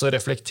ble vel også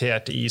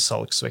reflektert i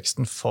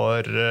salgsveksten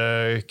for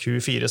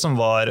Q4, som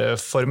var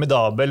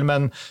formidabel,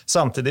 men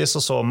samtidig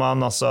så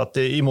man altså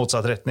at i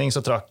motsatt retning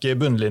så trakk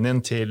bunnlinjen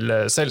til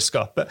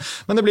selskapet.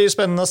 Men det blir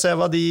spennende å se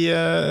hva de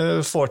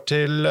får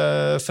til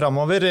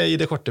fremover. I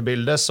det korte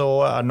bildet så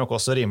er det nok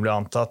også rimelig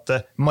antatt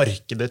at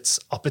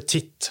markedets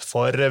appetitt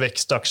for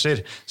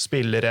vekstaksjer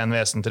spiller en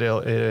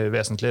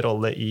vesentlig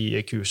rolle i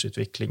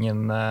kursutviklingen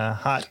sesongen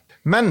her.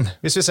 Men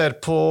hvis vi ser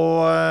på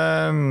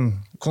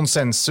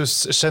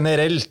konsensus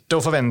generelt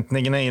og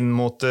forventningene inn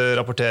mot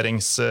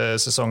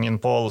rapporteringssesongen,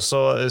 Pål,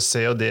 så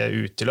ser jo det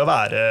ut til å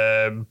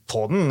være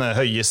på den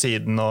høye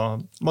siden,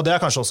 og det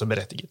kanskje også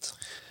berettiget.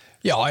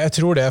 Ja, jeg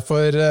tror det,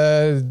 for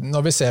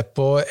når vi ser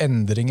på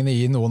endringene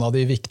i noen av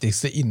de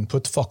viktigste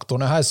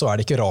input-faktorene her, så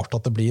det ikke rart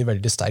at det blir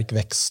veldig sterk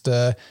vekst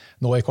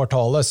nå i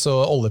kvartalet. Så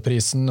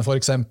oljeprisen for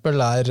eksempel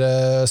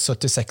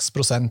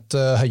 76%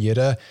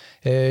 høyere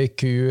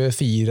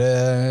Q4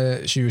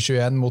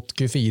 2021 mot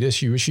Q4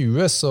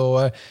 2020,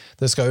 så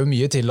det skal jo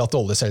mye til at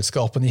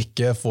oljeselskapene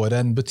ikke får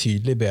en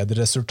betydelig bedre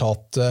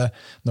resultat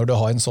når du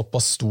har en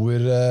såpass stor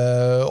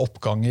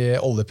oppgang i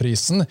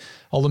oljeprisen.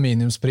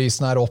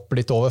 Aluminiumsprisen opp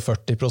litt over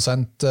 40%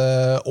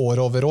 år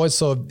over år,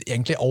 så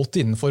egentlig alt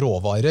innenfor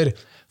råvarer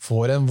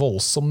får en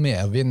voldsom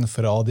medvind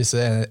fra disse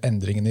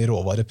endringene i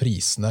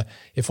råvareprisene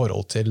i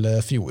forhold til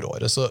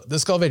fjoråret. Så det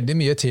skal veldig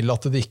mye til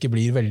at det ikke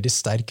blir veldig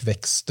sterk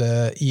vekst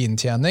i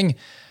inntjening,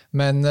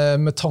 men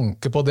med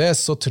tanke på det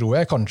så tror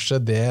jeg kanskje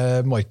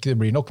det markedet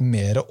blir nok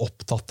mer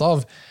opptatt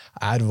av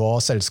hva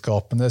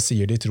selskapene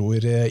sier de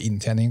tror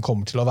inntjeningen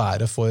kommer til å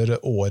være for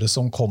året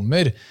som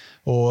kommer,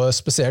 og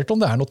spesielt om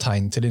det noe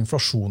tegn til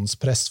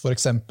inflasjonspress for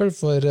eksempel,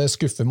 for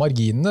skuffer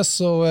marginene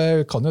så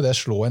kan jo det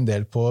slå en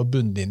del på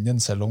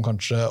bunnlinjen selv om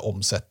kanskje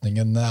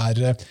omsetningen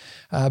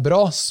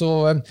bra,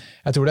 så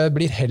jeg tror det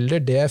blir heller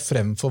det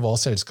fremfor hva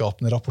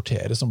selskapene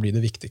rapporterer som blir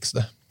det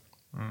viktigste.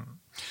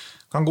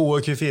 Kan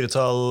gode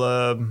Q4-tall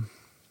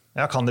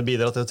kan det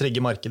bidra til å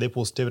trigge markedet i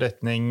positiv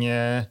retning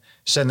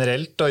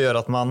generelt og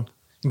gjøre at man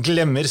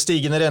glemmer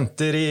stigende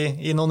renter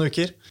i noen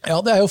uker?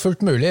 Ja, det jo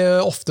fullt mulig.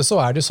 Ofte så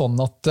det sånn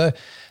at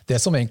det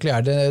som egentlig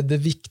det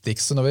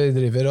viktigste når vi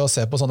driver og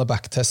ser på sånne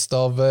backtest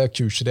av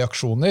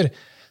kursreaksjoner,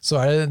 så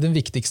det den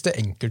viktigste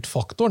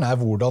enkeltfaktoren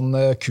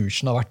hvordan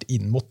kursen har vært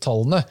inn mot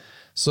tallene.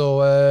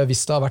 Så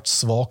hvis det har vært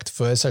svagt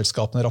før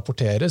selskapene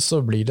rapporterer,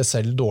 så blir det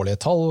selv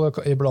dårlige tall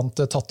iblant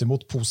tatt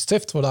imot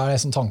positivt, for det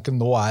som tanken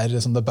nå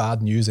liksom the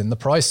bad news in the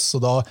price, så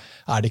da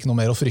det ikke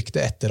noe mer å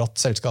frykte etter at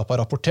selskapet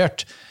har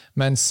rapportert.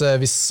 Mens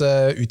hvis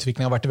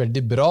utviklingen har vært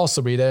veldig bra,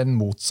 så blir det en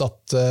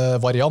motsatt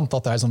variant,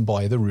 at det sånn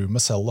buy the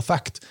rumor, sell the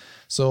fact.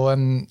 Så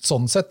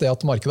sånn sett, det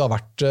at markedet har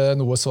vært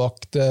noe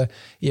svagt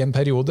i en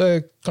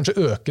periode, kanskje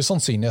øker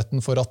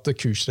sannsynligheten for at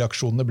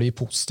kursreaksjonene blir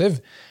positiv.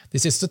 De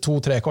siste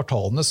 2-3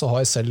 kvartalene så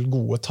har selv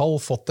gode tall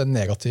fått en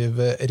negativ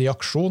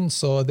reaksjon,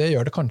 så det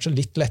gjør det kanskje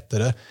litt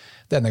lettere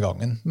denne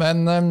gangen.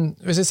 Men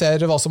hvis vi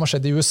ser hva som har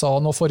skjedd i USA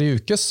nå forrige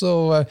uke,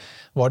 så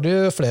var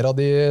det flere av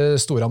de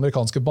store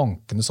amerikanske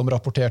bankene som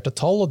rapporterte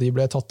tall, og de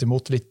ble tatt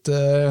imot litt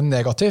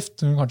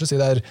negativt. Man kan kanskje si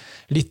det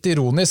litt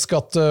ironisk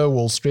at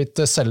Wall Street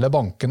selger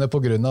bankene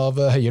på grunn av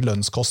høye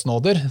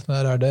lønnskostnader.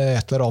 Der det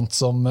et eller annet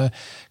som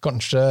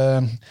kanskje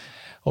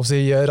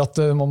gjør at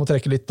man må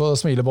trekke litt på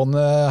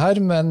smilebåndet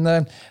her, men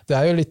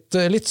det jo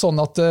litt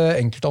sånn at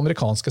enkelte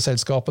amerikanske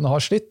selskapene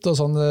har slitt, og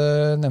som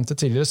nevnte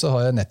tidligere så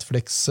har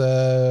Netflix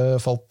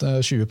falt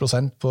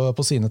 20%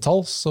 på sine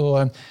tall,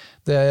 så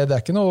det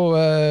ikke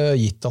noe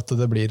gitt at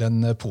det blir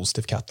en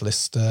positiv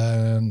catalyst,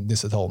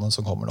 disse tallene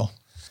som kommer nå.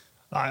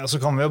 Nei, og så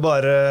kan vi jo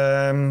bare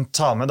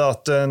ta med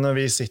at når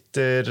vi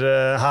sitter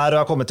her og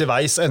har kommet til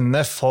veis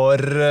ende for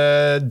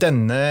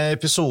denne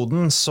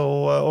episoden,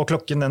 og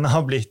klokken den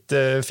har blitt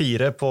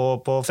 4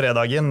 på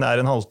fredagen,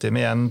 det en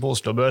halvtime igjen på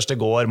Oslo Børs, det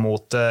går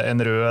mot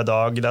en rød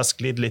dag, det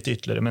sklidd litt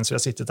ytterligere mens vi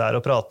har sittet her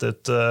og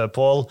pratet,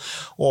 Pål,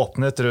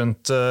 åpnet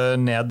rundt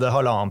ned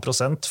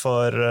 1,5%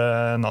 for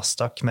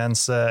Nasdaq,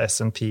 mens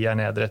S&P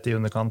ned rett i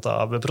underkant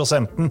av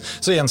prosenten.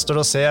 Så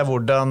gjenstår det å se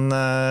hvordan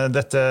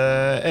dette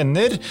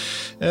ender.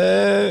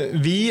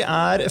 Vi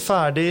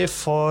ferdig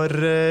for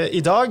i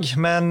dag,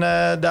 men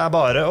det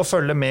bare å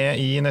følge med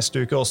i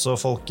neste uke også,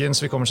 folkens.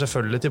 Vi kommer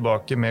selvfølgelig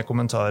tilbake med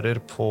kommentarer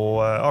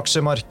på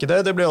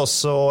aksjemarkedet. Det blir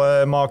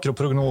også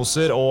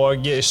makroprognoser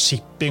og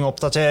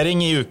shippingoppdatering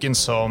i uken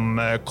som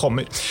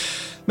kommer.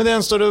 Men det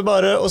gjenstår det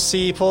bare å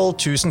si, Pål,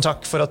 tusen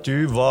takk for at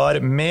du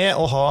var med,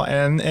 og ha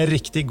en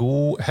riktig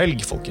god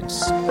helg,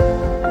 folkens.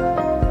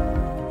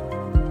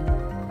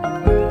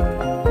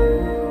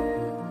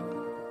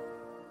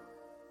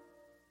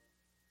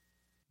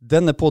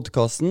 Denne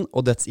podcasten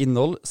og dets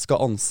innhold skal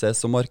anses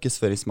som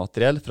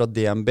markedsføringsmateriell fra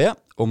DNB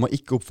og må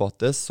ikke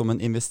oppfattes som en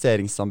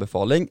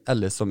investeringsanbefaling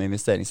eller som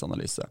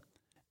investeringsanalyse.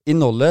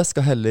 Innholdet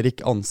skal heller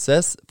ikke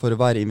anses for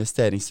å være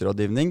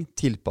investeringsrådgivning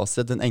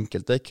tilpasset den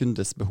enkelte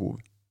kundes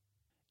behov.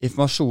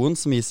 Informasjonen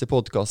som gis i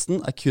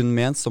podcasten kun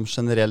ment som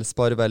generell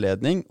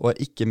spareveiledning og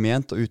ikke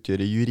ment å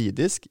utgjøre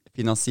juridisk,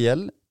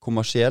 finansiell,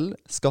 kommersiell,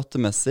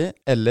 skattemessig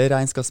eller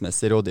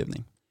regnskapsmessig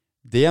rådgivning.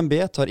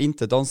 DNB tar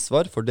intet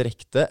ansvar for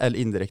direkte eller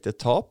indirekte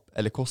tap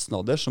eller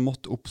kostnader som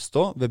måtte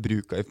oppstå ved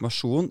bruk av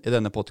informasjon i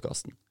denne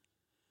podcasten.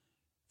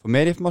 For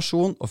mer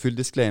informasjon og full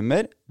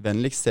disclaimer,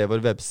 vennligst se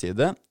vår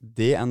webside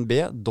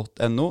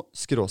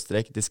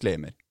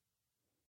dnb.no/disclaimer.